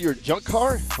to sell your junk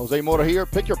car? Jose Mota here.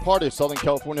 Pick Your Part is Southern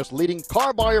California's leading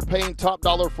car buyer, paying top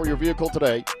dollar for your vehicle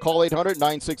today. Call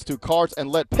 800-962-CARS and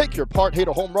let Pick Your Part hit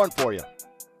a home run for you.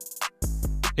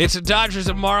 It's the Dodgers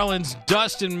and Marlins.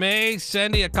 Dustin May,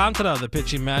 Sandy Alcantara, the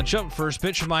pitching matchup. First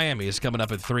pitch in Miami is coming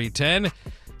up at 3:10.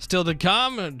 Still to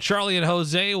come, Charlie and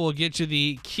Jose will get you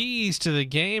the keys to the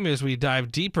game as we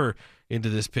dive deeper into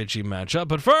this pitching matchup.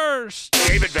 But first,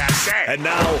 David Vassegh. And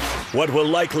now, what will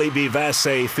likely be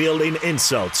Vassegh fielding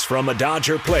insults from a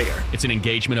Dodger player. It's an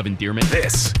engagement of endearment.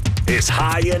 This is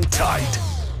High and Tight.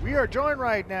 We are joined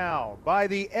right now by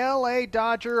the LA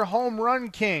Dodger home run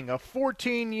king, a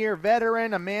 14-year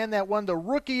veteran, a man that won the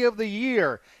Rookie of the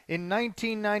Year in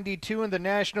 1992 in the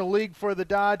National League for the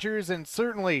Dodgers, and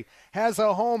certainly has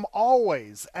a home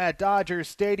always at Dodger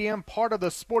Stadium, part of the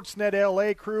Sportsnet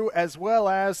LA crew, as well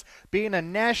as being a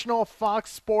national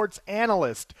Fox Sports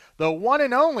analyst, the one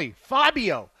and only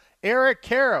Fabio Eric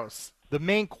Karros. The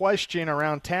main question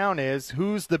around town is,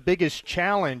 who's the biggest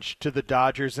challenge to the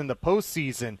Dodgers in the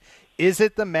postseason? Is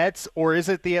it the Mets or is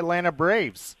it the Atlanta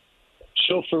Braves?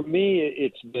 So for me,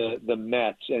 it's the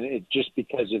Mets, and it just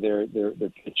because of their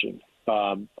pitching.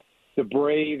 The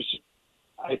Braves,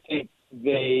 I think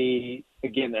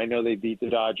I know they beat the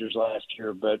Dodgers last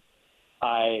year, but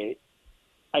I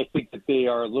think that they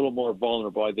are a little more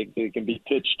vulnerable. I think they can be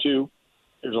pitched to.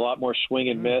 There's a lot more swing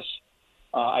and miss.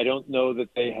 I don't know that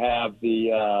they have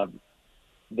the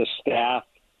staff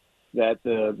that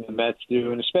the Mets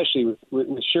do, and especially with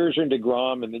Scherzer and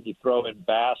DeGrom, and then you throw in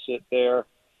Bassett there,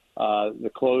 the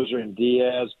closer in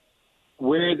Diaz.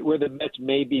 Where the Mets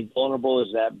may be vulnerable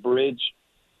is that bridge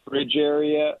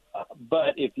area,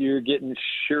 but if you're getting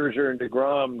Scherzer and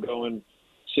DeGrom going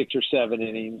 6 or 7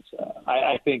 innings,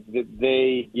 I think that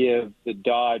they give the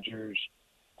Dodgers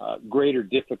greater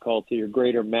difficulty or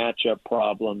greater matchup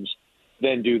problems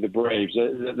than do the Braves.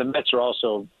 The Mets are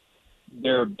also,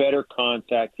 they're a better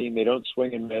contact team. They don't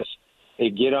swing and miss. They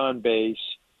get on base.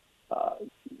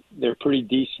 They're pretty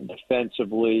decent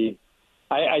defensively.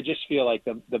 I just feel like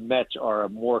the Mets are a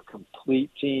more complete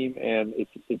team, and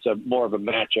it's a more of a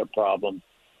matchup problem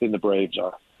than the Braves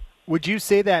are. Would you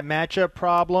say that matchup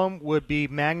problem would be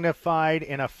magnified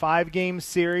in a 5-game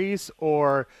series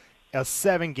or a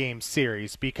 7-game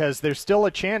series? Because there's still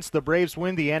a chance the Braves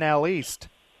win the NL East.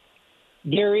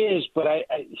 There is, but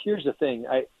here's the thing.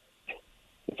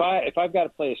 If I've got to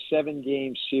play a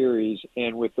 7-game series,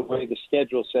 and with the way the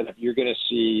schedule's set up, you're going to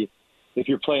see, if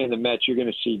you're playing the Mets, you're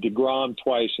going to see DeGrom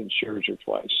twice and Scherzer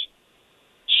twice.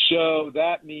 So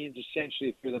that means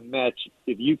essentially for the Mets,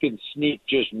 if you can sneak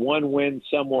just one win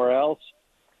somewhere else,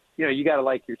 you got to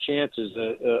like your chances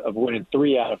of winning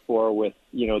 3 out of 4 with,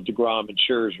 DeGrom and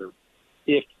Scherzer.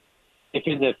 If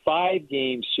in the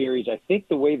 5-game series, I think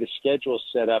the way the schedule's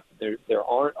set up, there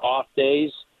aren't off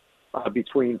days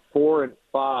between 4 and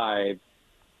 5.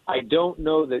 I don't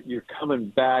know that you're coming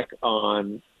back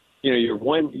on,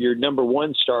 your number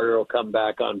one starter will come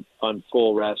back on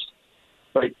full rest,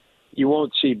 but you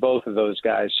won't see both of those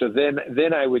guys. So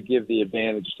then I would give the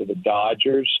advantage to the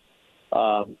Dodgers.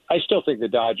 I still think the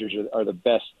Dodgers are the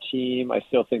best team. I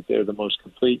still think they're the most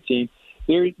complete team.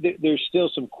 There's still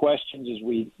some questions as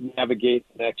we navigate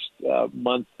the next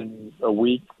month and 2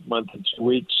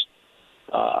 weeks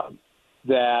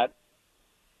that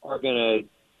are going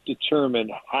to determine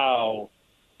how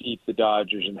deep the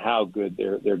Dodgers and how good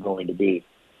they're going to be.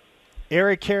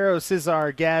 Eric Karros is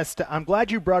our guest. I'm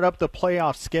glad you brought up the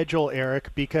playoff schedule,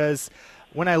 Eric, because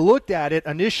when I looked at it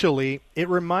initially, it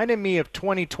reminded me of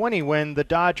 2020 when the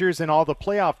Dodgers and all the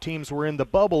playoff teams were in the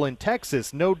bubble in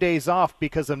Texas, no days off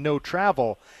because of no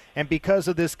travel. And because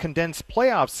of this condensed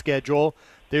playoff schedule,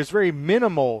 there's very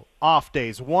minimal off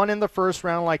days, one in the first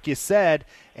round, like you said,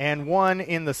 and one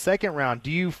in the second round. Do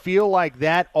you feel like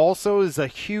that also is a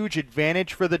huge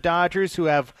advantage for the Dodgers, who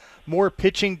have more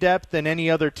pitching depth than any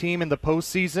other team in the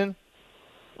postseason?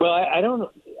 Well, I don't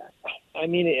know. I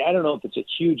mean, I don't know if it's a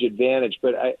huge advantage,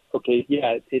 but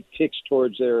it ticks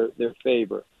towards their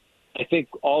favor. I think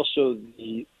also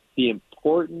the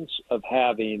importance of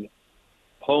having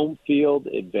home field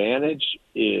advantage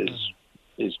is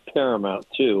paramount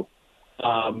too.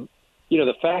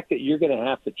 The fact that you're going to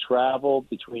have to travel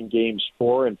between games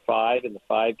 4 and 5 in the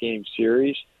 5-game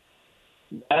series,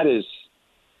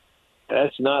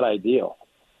 that's not ideal,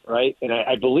 right? And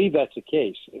I believe that's the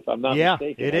case, if I'm not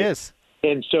mistaken. Yeah, it is.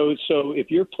 And so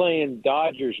if you're playing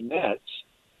Dodgers-Mets,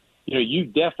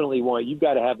 you've got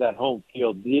to have that home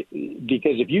field,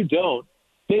 because if you don't,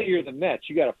 say you're the Mets,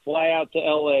 you got to fly out to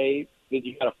L.A., then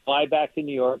you got to fly back to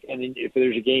New York, and then if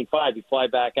there's a game 5, you fly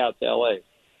back out to L.A.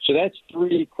 So that's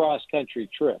 3 cross-country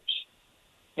trips.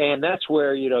 And that's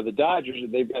where, the Dodgers,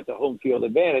 they've got the home field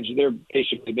advantage. They're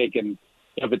basically making,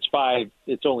 if it's 5,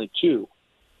 it's only 2.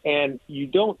 And you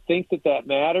don't think that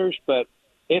matters, but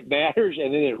it matters,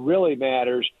 and then it really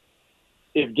matters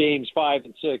if games 5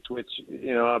 and 6, which,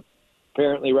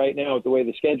 apparently right now with the way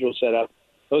the schedule's set up,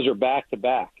 those are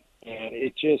back-to-back. And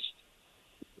it just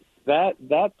that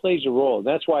plays a role. And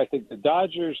that's why I think the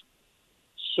Dodgers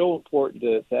so important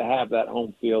to have that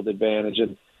home field advantage.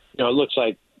 And, it looks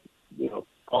like,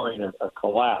 barring a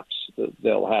collapse,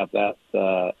 they'll have that,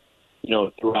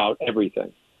 throughout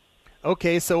everything.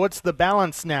 Okay, so what's the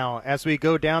balance now as we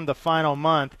go down the final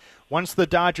month? Once the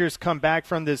Dodgers come back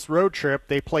from this road trip,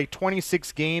 they play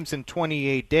 26 games in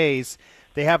 28 days.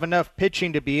 They have enough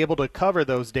pitching to be able to cover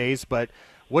those days, but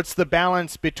what's the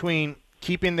balance between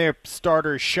keeping their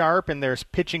starters sharp and their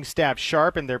pitching staff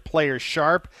sharp and their players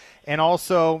sharp, and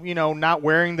also, not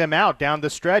wearing them out down the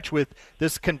stretch with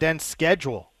this condensed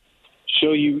schedule?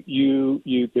 So you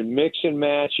can mix and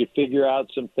match, you figure out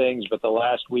some things, but the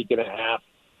last week and a half,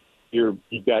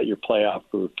 you've got your playoff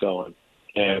group going,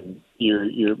 and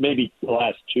you're maybe the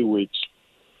last 2 weeks.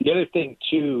 The other thing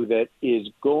too that is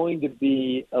going to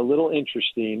be a little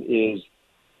interesting is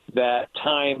that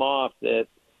time off that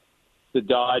the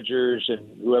Dodgers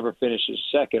and whoever finishes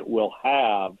second will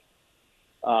have,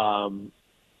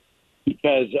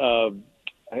 because of,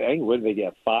 I think, what do they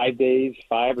get? 5 days,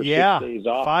 5 or 6 days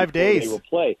off. 5 days. They will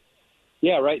play.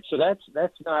 Yeah, right. So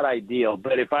that's not ideal.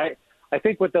 But I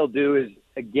think what they'll do is,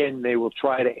 again, they will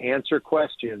try to answer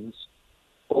questions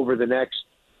over the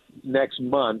next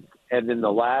month, and then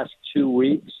the last 2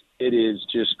 weeks, it is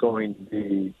just going to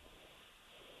be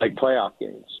like playoff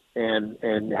games,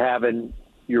 and having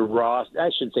your roster, I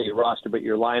shouldn't say your roster, but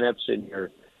your lineups and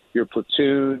your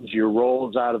platoons, your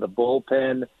roles out of the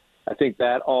bullpen. I think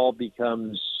that all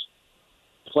becomes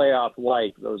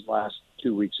playoff-like those last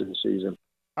 2 weeks of the season.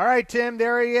 All right, Tim,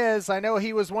 there he is. I know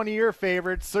he was one of your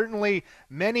favorites, certainly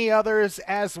many others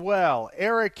as well.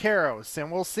 Eric Karros,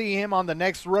 and we'll see him on the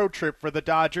next road trip for the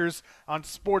Dodgers on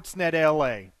Sportsnet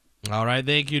LA. All right,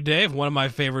 thank you, Dave. One of my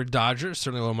favorite Dodgers,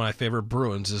 certainly one of my favorite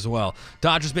Bruins as well.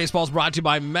 Dodgers baseball is brought to you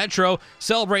by Metro,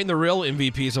 celebrating the real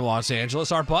MVPs of Los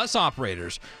Angeles, our bus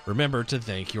operators. Remember to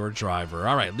thank your driver.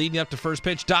 All right, leading up to first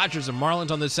pitch, Dodgers and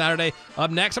Marlins on this Saturday. Up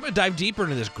next, I'm going to dive deeper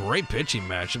into this great pitching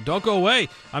matchup. Don't go away.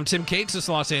 I'm Tim Cates, this is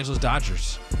Los Angeles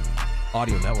Dodgers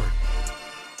Audio Network.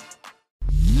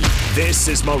 This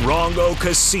is Morongo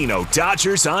Casino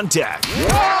Dodgers on Deck.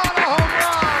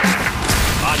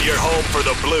 On your home for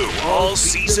the blue all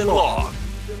season long.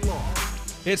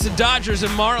 It's the Dodgers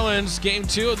and Marlins, game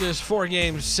 2 of this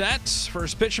 4-game set.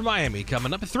 First pitch from Miami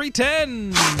coming up at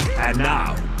 3:10. And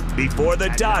now, before the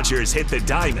Dodgers hit the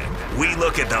diamond, we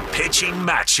look at the pitching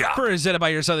matchup. Presented by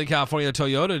your Southern California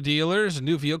Toyota dealers.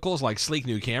 New vehicles like sleek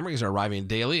new Camrys are arriving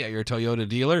daily at your Toyota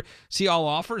dealer. See all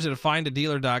offers at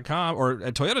findadealer.com or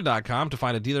at toyota.com to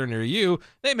find a dealer near you.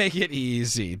 They make it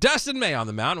easy. Dustin May on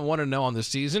the mound, 1-0 on the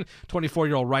season.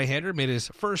 24-year-old right-hander made his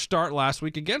first start last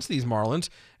week against these Marlins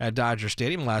at Dodger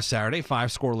Stadium last Saturday. 5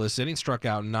 scoreless innings, struck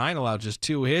out 9, allowed just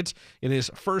 2 hits in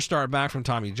his first start back from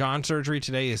Tommy John surgery.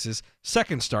 Today is his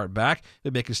second start start back.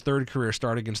 He'll make his third career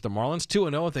start against the Marlins,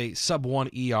 2-0 with a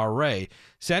sub-1 ERA.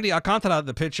 Sandy Alcantara,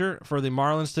 the pitcher for the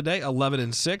Marlins today,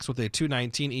 11-6 with a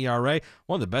 2.19 ERA.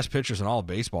 One of the best pitchers in all of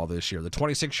baseball this year. The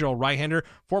 26-year-old right-hander,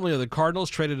 formerly of the Cardinals,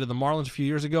 traded to the Marlins a few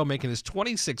years ago, making his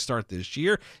 26th start this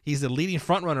year. He's the leading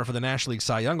frontrunner for the National League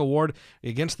Cy Young Award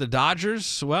against the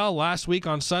Dodgers. Well, last week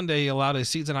on Sunday, he allowed a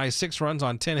season-high 6 runs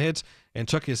on 10 hits and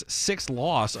took his 6th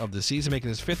loss of the season, making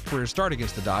his 5th career start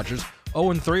against the Dodgers.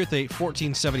 0-3 with a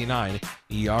 14.79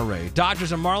 ERA.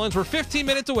 Dodgers and Marlins were 15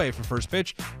 minutes away from first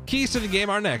pitch. Keys to the game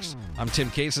are next. I'm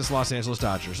Tim Cases, Los Angeles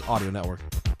Dodgers Audio Network.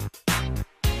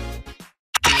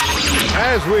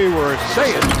 As we were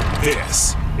saying,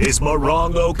 this is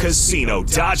Morongo Casino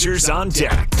Dodgers on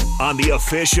Deck on the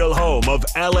official home of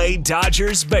LA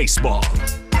Dodgers baseball.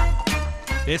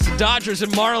 It's the Dodgers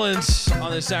and Marlins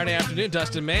on this Saturday afternoon.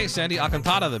 Dustin May, Sandy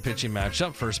Alcantara, the pitching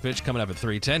matchup. First pitch coming up at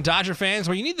 3:10. Dodger fans,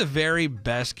 when you need the very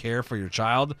best care for your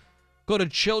child, go to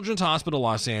Children's Hospital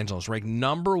Los Angeles, ranked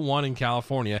 #1 in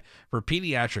California for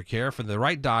pediatric care. For the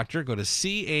right doctor, go to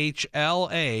chla.org,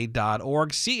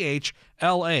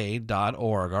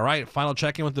 chla.org. All right, final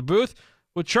check-in with the booth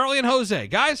with Charlie and Jose.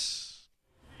 Guys?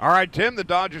 All right, Tim, the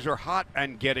Dodgers are hot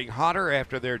and getting hotter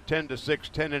after their 10-6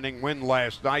 10-inning win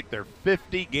last night. They're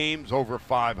 50 games over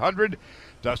 500.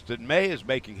 Dustin May is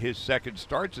making his second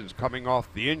start since coming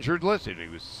off the injured list, and he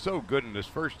was so good in his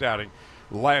first outing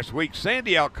last week.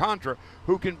 Sandy Alcantara,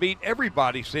 who can beat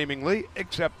everybody seemingly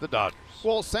except the Dodgers.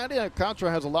 Well, Sandy Alcantara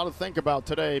has a lot to think about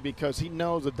today because he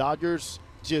knows the Dodgers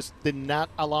just did not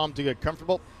allow him to get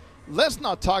comfortable. Let's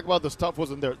not talk about the stuff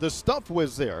wasn't there. The stuff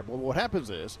was there. But what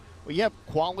happens is, when you have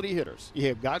quality hitters, you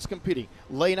have guys competing,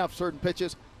 laying up certain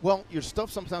pitches, well, your stuff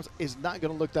sometimes is not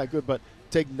going to look that good. But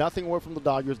take nothing away from the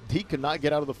Dodgers. He could not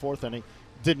get out of the fourth inning.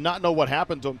 Did not know what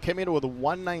happened to him. Came in with a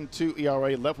 1.92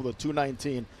 ERA, left with a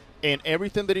 2.19. And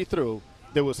everything that he threw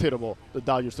that was hittable, the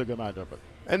Dodgers took advantage of it.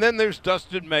 And then there's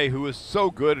Dustin May, who is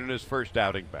so good in his first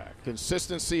outing back.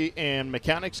 Consistency in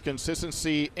mechanics,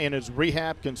 consistency in his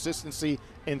rehab, consistency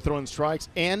in throwing strikes,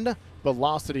 and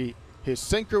velocity. His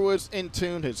sinker was in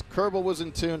tune, his curveball was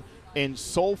in tune, and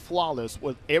so flawless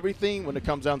with everything when it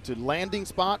comes down to landing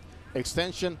spot,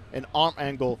 extension, and arm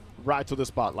angle right to the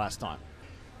spot last time.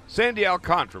 Sandy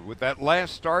Alcantara, with that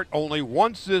last start, only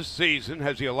once this season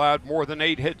has he allowed more than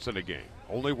 8 hits in a game.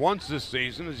 Only once this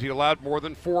season has he allowed more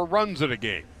than 4 runs in a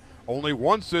game. Only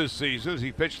once this season has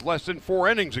he pitched less than 4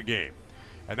 innings a game.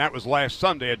 And that was last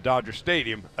Sunday at Dodger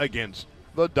Stadium against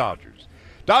the Dodgers.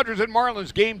 Dodgers and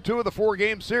Marlins, Game 2 of the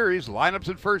 4-game series. Lineups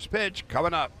at first pitch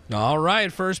coming up. All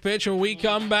right, first pitch when we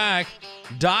come back.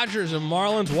 Dodgers and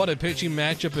Marlins, what a pitching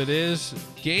matchup it is.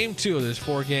 Game 2 of this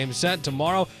 4-game set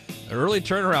tomorrow. Early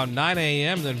turnaround, 9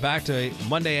 a.m., then back to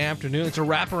Monday afternoon. It's a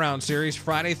wraparound series,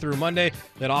 Friday through Monday,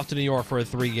 then off to New York for a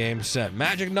 3-game set.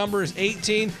 Magic number is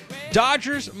 18.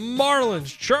 Dodgers, Marlins.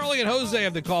 Charlie and Jose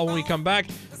have the call when we come back.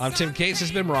 I'm Tim Case. This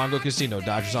has been Morongo Casino.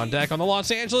 Dodgers on Deck on the Los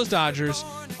Angeles Dodgers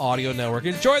Audio Network.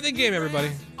 Enjoy the game,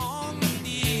 everybody.